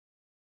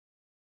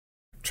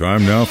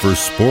Time now for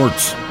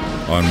sports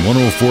on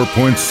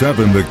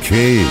 104.7 The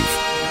Cave.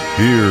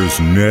 Here's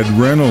Ned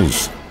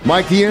Reynolds.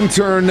 Mike the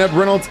Intern, Ned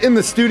Reynolds in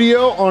the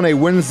studio on a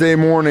Wednesday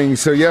morning.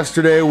 So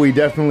yesterday we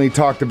definitely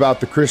talked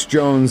about the Chris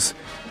Jones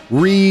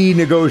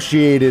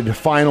renegotiated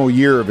final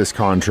year of his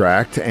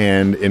contract,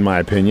 and in my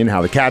opinion,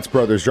 how the Katz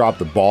brothers dropped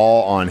the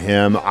ball on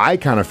him. I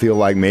kind of feel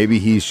like maybe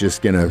he's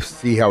just going to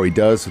see how he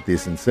does with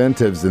these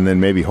incentives and then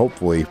maybe,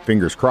 hopefully,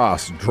 fingers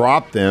crossed,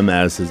 drop them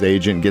as his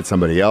agent, get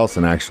somebody else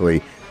and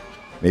actually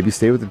maybe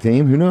stay with the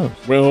team. Who knows?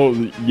 Well,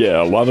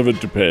 yeah, a lot of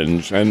it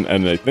depends, and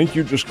I think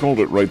you just called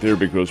it right there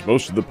because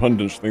most of the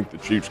pundits think the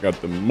Chiefs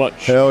got the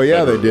much hell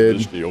yeah better they did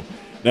this deal.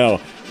 Now,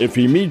 if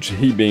he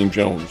being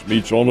Jones,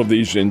 meets all of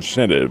these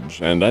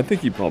incentives, and I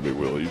think he probably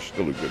will, he's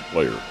still a good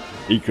player,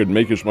 he could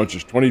make as much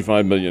as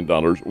 $25 million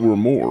or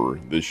more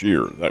this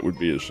year. That would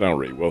be his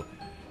salary. Well,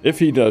 if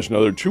he does,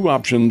 now there are two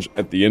options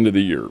at the end of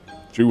the year.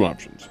 Two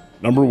options.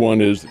 Number one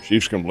is the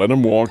Chiefs can let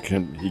him walk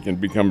and he can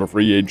become a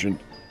free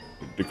agent,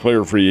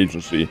 declare free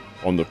agency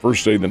on the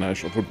first day the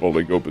National Football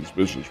League opens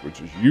business, which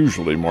is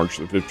usually March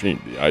the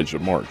 15th, the Ides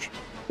of March.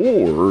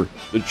 Or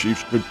the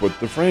Chiefs could put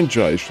the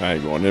franchise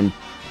tag on him,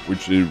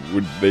 which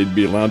they'd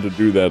be allowed to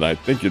do that. I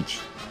think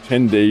it's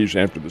 10 days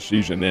after the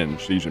season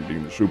ends, season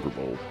being the Super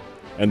Bowl,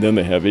 and then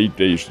they have 8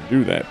 days to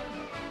do that.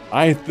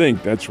 I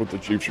think that's what the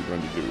Chiefs are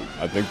going to do.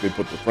 I think they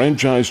put the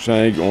franchise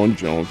tag on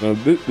Jones. Now,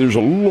 there's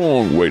a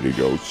long way to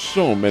go.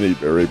 So many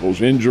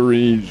variables,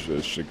 injuries,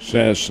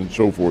 success, and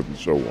so forth and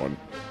so on.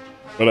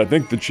 But I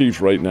think the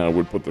Chiefs right now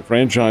would put the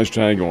franchise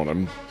tag on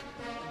him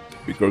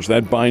because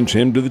that binds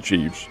him to the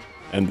Chiefs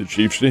and the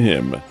Chiefs to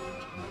him.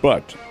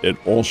 But it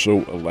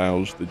also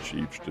allows the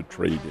Chiefs to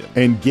trade him.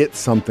 and get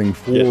something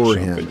for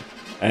him.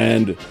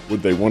 And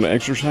would they want to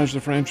exercise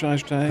the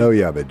franchise tag? Oh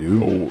yeah, they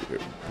do. Oh,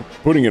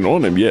 putting it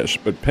on him, yes.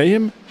 But pay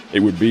him, it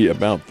would be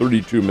about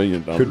 $32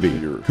 million Could be. a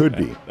year. Could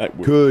be. That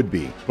would Could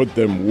be. put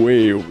them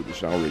way over the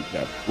salary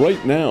cap.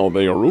 Right now,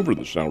 they are over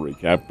the salary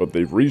cap, but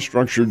they've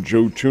restructured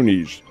Joe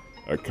Tooney's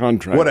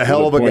contract. What a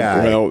hell of a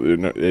guy. Well,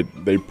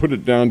 they put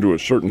it down to a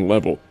certain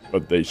level,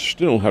 but they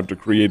still have to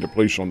create a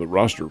place on the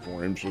roster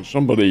for him. So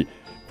somebody,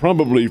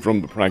 probably from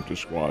the practice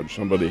squad,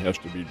 somebody has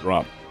to be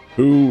dropped.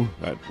 Who?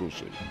 That we'll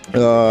see.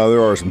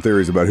 There are some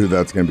theories about who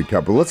that's going to be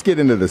cut, but let's get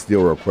into this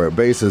deal real quick.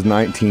 Base is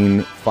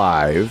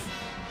 $19.5.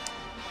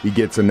 He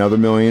gets another $1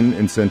 million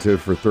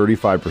incentive for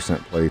 35%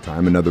 play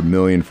time, another $1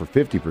 million for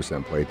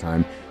 50% play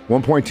time,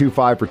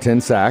 $1.25 for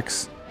 10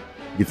 sacks.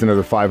 He gets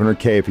another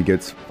 $500K if he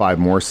gets 5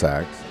 more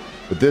sacks.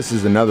 But this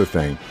is another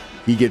thing.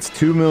 He gets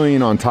 $2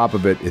 million on top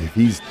of it if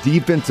he's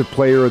Defensive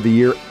Player of the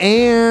Year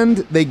and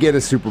they get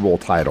a Super Bowl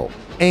title.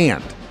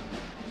 And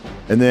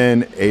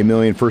then $1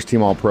 million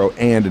first-team All-Pro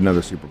and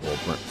another Super Bowl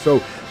print.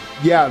 So,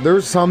 yeah,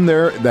 there's some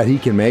there that he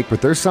can make,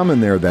 but there's some in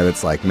there that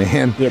it's like,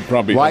 man,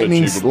 probably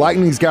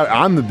Lightning's got.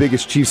 I'm the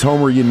biggest Chiefs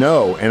homer you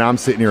know, and I'm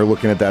sitting here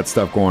looking at that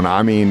stuff going,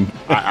 I mean,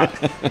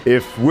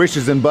 if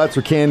wishes and butts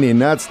are candy and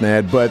nuts,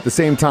 Ned, but at the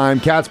same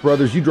time, Katz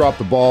brothers, you dropped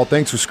the ball.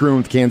 Thanks for screwing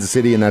with Kansas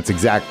City, and that's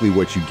exactly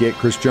what you get.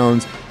 Chris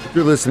Jones, if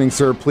you're listening,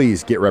 sir,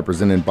 please get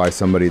represented by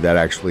somebody that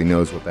actually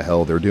knows what the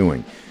hell they're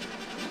doing.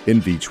 In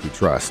Veach, we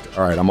trust.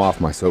 All right, I'm off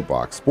my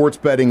soapbox. Sports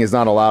betting is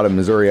not allowed in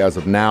Missouri as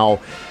of now.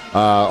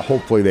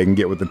 Hopefully they can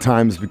get with the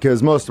times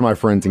because most of my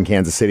friends in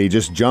Kansas City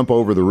just jump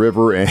over the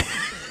river and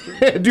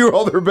do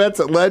all their bets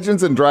at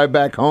Legends and drive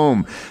back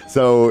home.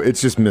 So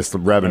it's just missed the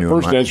revenue.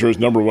 My first answer is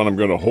number one. I'm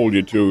going to hold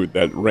you to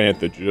that rant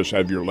that you just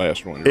have your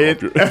last one.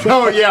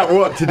 Oh, yeah,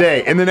 well,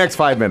 today, in the next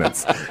 5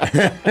 minutes.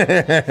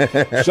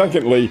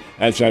 Secondly,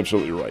 that's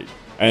absolutely right.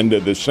 And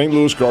the St.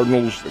 Louis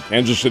Cardinals, the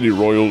Kansas City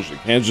Royals, the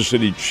Kansas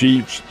City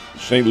Chiefs, the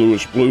St.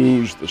 Louis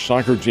Blues, the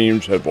soccer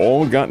teams have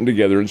all gotten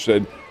together and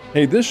said,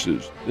 hey, this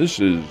is,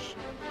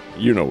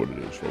 you know what it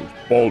is, folks.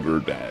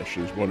 Balderdash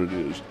is what it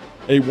is.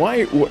 Hey,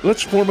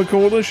 let's form a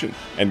coalition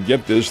and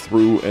get this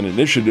through an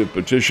initiative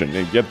petition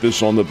and get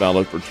this on the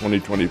ballot for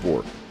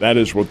 2024. That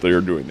is what they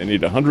are doing. They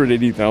need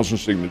 180,000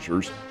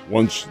 signatures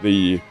once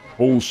the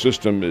whole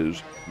system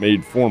is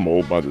made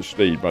formal by the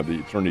state, by the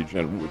Attorney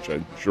General, which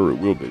I'm sure it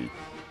will be.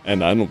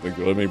 And I don't think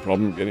they'll have any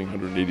problem getting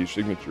 180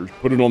 signatures.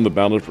 Put it on the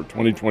ballot for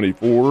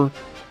 2024,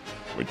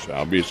 which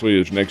obviously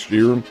is next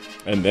year,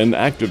 and then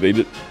activate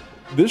it.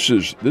 This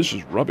is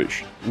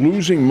rubbish.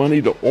 Losing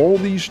money to all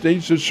these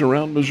states that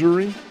surround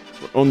Missouri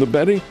on the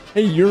betting.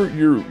 Hey,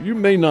 you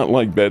may not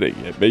like betting.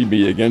 It may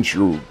be against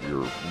your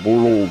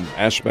moral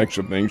aspects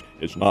of things.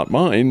 It's not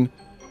mine.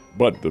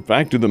 But the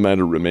fact of the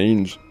matter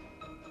remains,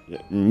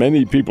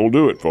 many people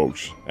do it,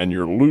 folks. And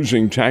you're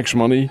losing tax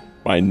money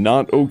by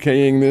not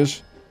okaying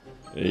this.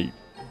 Hey,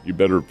 you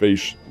better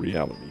face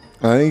reality.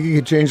 I think you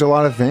could change a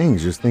lot of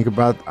things. Just think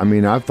about,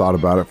 I've thought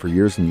about it for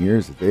years and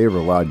years. If they ever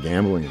allowed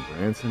gambling in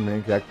Branson,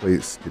 man, that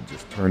place could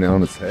just turn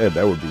on its head.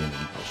 That would be an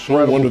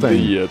incredible one of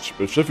thing. the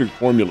specific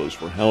formulas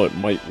for how it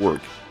might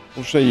work,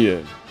 we'll say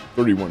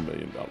 $31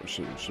 million.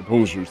 So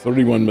suppose there's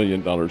 $31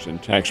 million in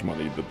tax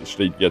money that the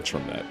state gets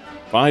from that.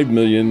 $5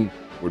 million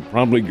would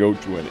probably go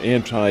to an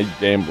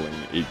anti-gambling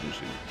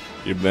agency.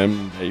 Give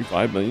them, hey,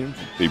 $5 million.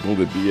 People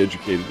that be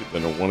educated. If they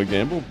don't want to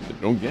gamble, they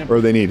don't gamble.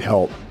 Or they need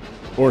help.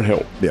 Or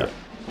help. Yeah.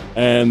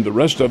 And the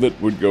rest of it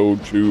would go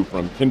to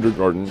from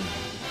kindergarten to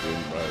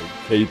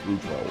K through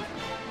 12,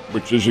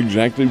 which is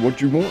exactly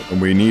what you want.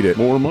 And we need it.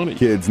 More money.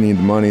 Kids need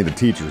the money. The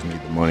teachers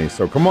need the money.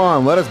 So come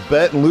on, let us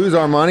bet and lose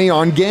our money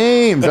on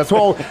games. That's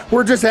all.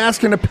 We're just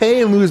asking to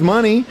pay and lose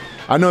money.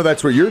 I know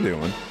that's what you're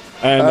doing.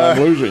 And I'm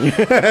losing.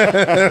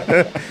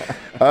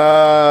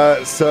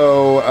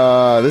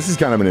 So this is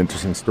kind of an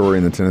interesting story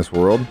in the tennis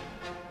world.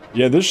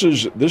 Yeah, this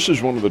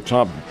is one of the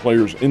top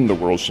players in the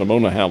world,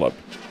 Simona Halep,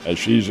 as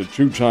she's a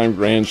 2-time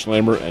Grand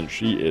Slammer, and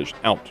she is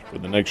out for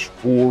the next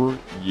 4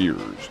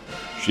 years.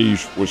 She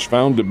was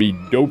found to be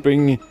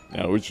doping.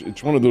 Now,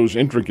 it's one of those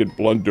intricate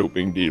blood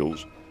doping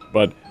deals,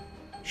 but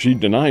she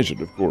denies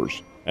it, of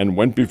course, and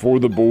went before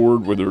the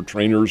board with her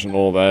trainers and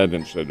all that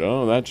and said,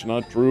 oh, that's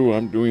not true.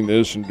 I'm doing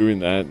this and doing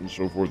that and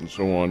so forth and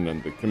so on.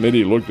 And the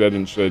committee looked at it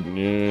and said,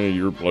 yeah,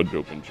 you're blood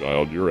doping,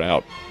 child. You're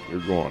out.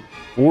 You're gone.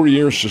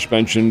 4-year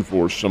suspension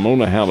for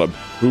Simona Halep,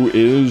 who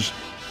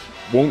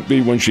won't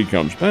be when she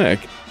comes back,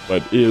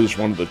 but is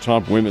one of the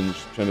top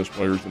women's tennis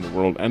players in the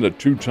world and a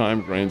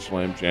 2-time Grand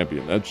Slam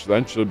champion.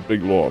 That's a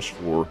big loss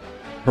for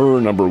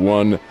her, number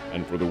one,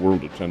 and for the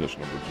world of tennis,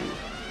 number two.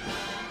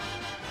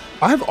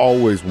 I've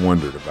always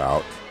wondered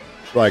about,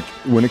 like,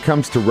 when it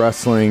comes to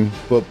wrestling,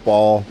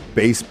 football,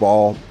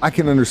 baseball, I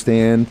can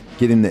understand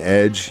getting the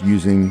edge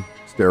using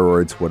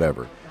steroids,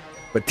 whatever.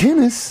 But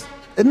tennis,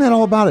 isn't that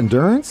all about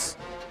endurance?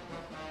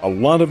 A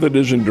lot of it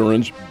is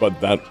endurance, but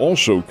that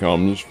also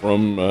comes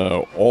from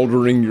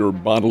altering your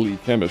bodily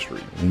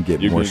chemistry. And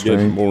get you more can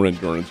strength. get more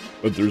endurance,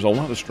 but there's a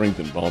lot of strength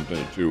involved in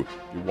it too.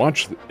 You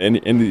watch any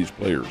of these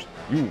players,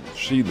 you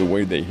see the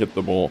way they hit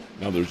the ball.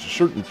 Now, there's a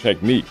certain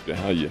technique to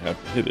how you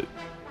have to hit it.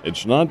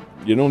 It's not,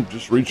 you don't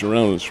just reach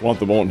around and swat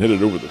the ball and hit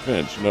it over the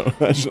fence. No,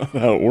 that's not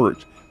how it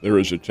works. There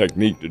is a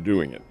technique to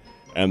doing it.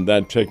 And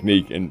that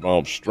technique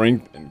involves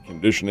strength and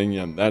conditioning,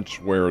 and that's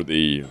where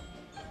the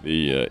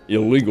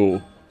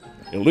illegal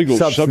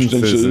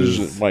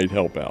substances might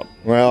help out.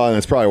 Well, and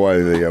that's probably why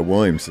the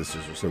Williams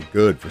sisters were so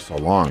good for so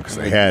long, because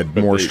they had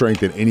more strength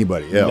than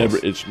anybody else.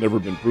 It's never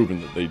been proven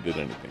that they did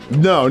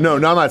anything. No,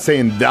 I'm not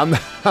saying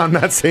I'm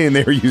not saying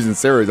they were using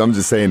steroids. I'm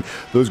just saying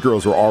those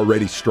girls were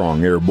already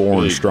strong. They were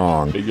born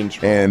strong, big and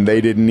strong, and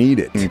they didn't need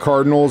it. And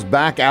Cardinals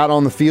back out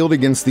on the field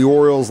against the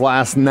Orioles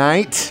last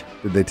night.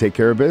 Did they take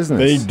care of business?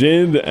 They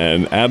did,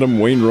 and Adam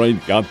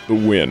Wainwright got the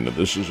win.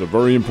 This is a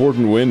very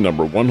important win,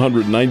 number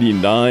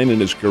 199 in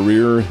his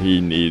career.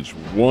 He needs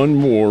one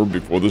more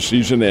before the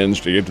season ends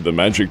to get to the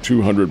magic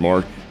 200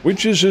 mark,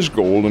 which is his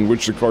goal and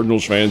which the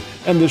Cardinals fans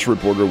and this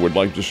reporter would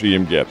like to see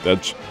him get.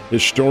 That's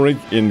historic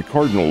in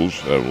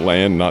Cardinals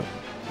land, not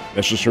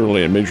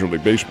necessarily in Major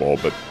League Baseball,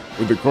 but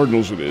with the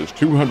Cardinals it is.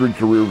 200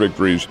 career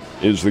victories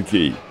is the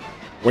key.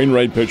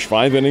 Wainwright pitched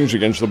 5 innings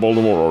against the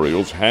Baltimore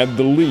Orioles, had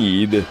the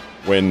lead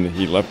when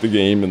he left the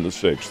game in the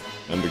 6th,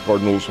 and the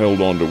Cardinals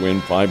held on to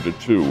win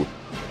 5-2.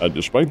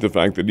 Despite the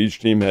fact that each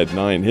team had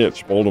 9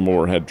 hits,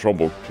 Baltimore had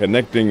trouble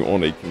connecting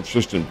on a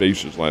consistent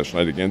basis last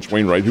night against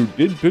Wainwright, who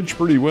did pitch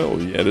pretty well.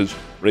 He had his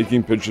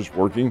breaking pitches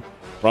working,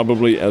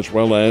 probably as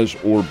well as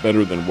or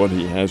better than what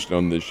he has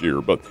done this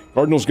year. But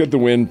Cardinals get the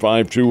win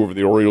 5-2 over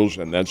the Orioles,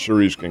 and that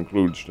series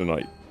concludes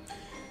tonight.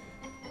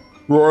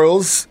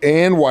 Royals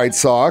and White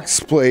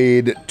Sox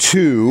played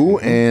 2,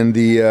 and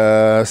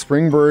the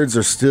Springbirds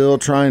are still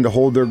trying to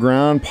hold their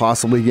ground,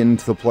 possibly get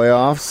into the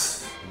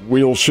playoffs.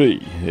 We'll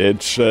see.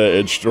 It's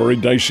very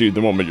dicey at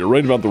the moment. You're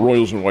right about the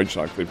Royals and White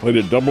Sox. They played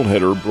a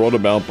doubleheader brought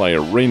about by a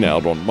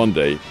rainout on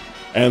Monday,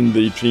 and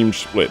the team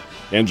split.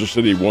 Kansas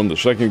City won the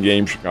second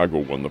game. Chicago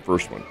won the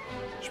first one.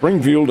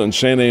 Springfield and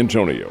San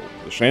Antonio.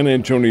 The San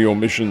Antonio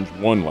Missions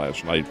won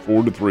last night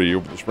 4-3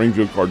 over the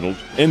Springfield Cardinals,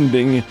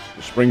 ending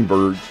the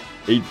Springbirds'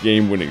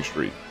 8-game winning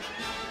streak.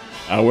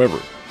 However,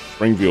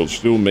 Springfield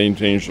still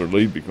maintains their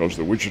lead because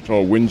the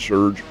Wichita Wind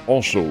Surge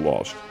also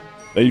lost.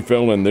 They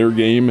fell in their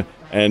game,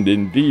 and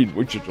indeed,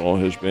 Wichita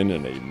has been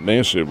in a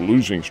massive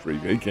losing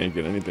streak. They can't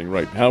get anything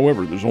right.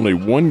 However, there's only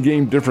 1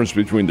 game difference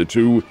between the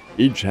two.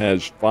 Each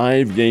has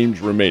 5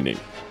 games remaining.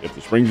 If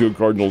the Springfield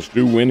Cardinals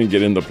do win and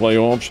get in the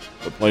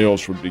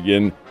playoffs would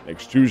begin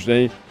next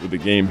Tuesday with a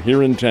game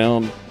here in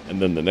town,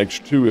 and then the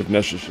next 2, if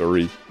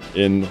necessary,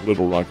 in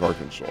Little Rock,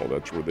 Arkansas.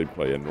 That's where they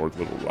play, in North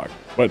Little Rock.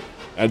 But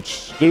that's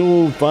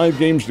still 5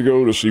 games to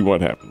go to see what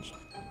happens.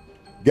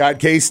 Got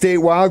K-State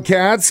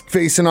Wildcats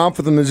facing off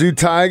with the Mizzou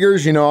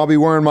Tigers. You know, I'll be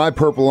wearing my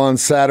purple on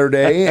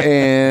Saturday.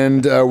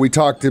 And we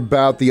talked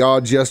about the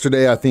odds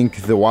yesterday. I think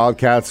the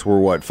Wildcats were,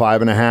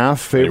 5.5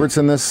 favorites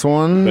in this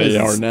one? They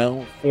are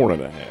now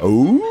 4.5.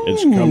 Ooh.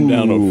 It's come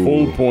down a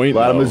full point. A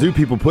lot of Mizzou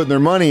people putting their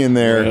money in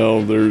there.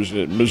 Well, there's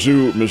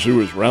Mizzou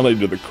has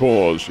rallied to the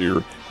cause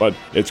here. But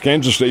it's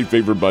Kansas State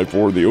favored by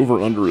 4. The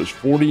over-under is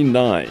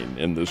 49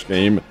 in this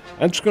game.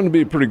 That's going to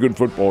be a pretty good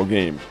football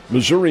game.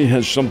 Missouri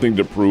has something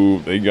to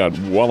prove. They got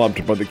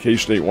walloped by the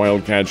K-State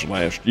Wildcats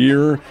last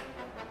year.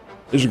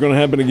 Is it going to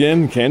happen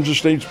again? Kansas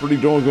State's pretty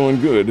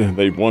doggone good.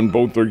 They've won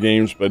both their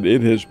games, but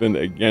it has been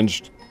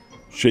against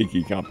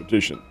shaky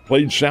competition.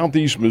 Played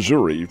Southeast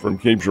Missouri from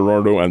Cape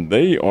Girardeau, and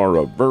they are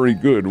a very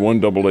good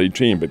 1AA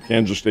team, but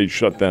Kansas State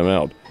shut them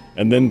out.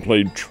 And then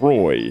played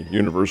Troy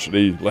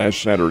University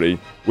last Saturday,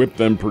 whipped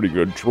them pretty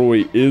good.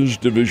 Troy is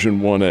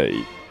Division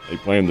 1A. They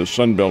play in the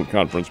Sun Belt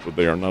Conference, but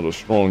they are not a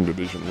strong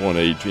Division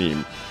 1A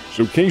team.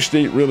 So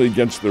K-State really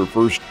gets their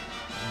first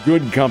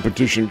good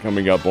competition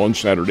coming up on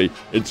Saturday.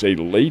 It's a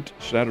late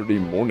Saturday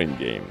morning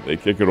game. They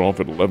kick it off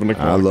at 11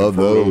 o'clock. I love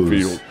those.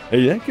 Field.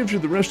 Hey, that gives you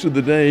the rest of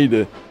the day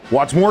to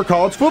watch more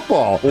college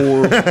football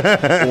or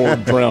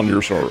drown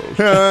your sorrows.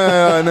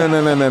 No. You're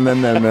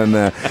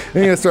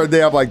going to start the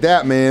day off like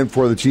that, man,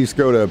 before the Chiefs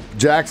go to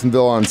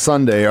Jacksonville on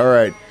Sunday. All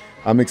right,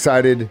 I'm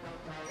excited.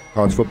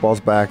 College football's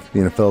back.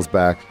 The NFL's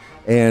back.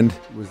 And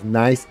it was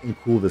nice and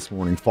cool this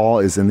morning. Fall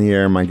is in the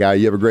air, my guy.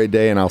 You have a great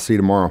day, and I'll see you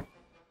tomorrow.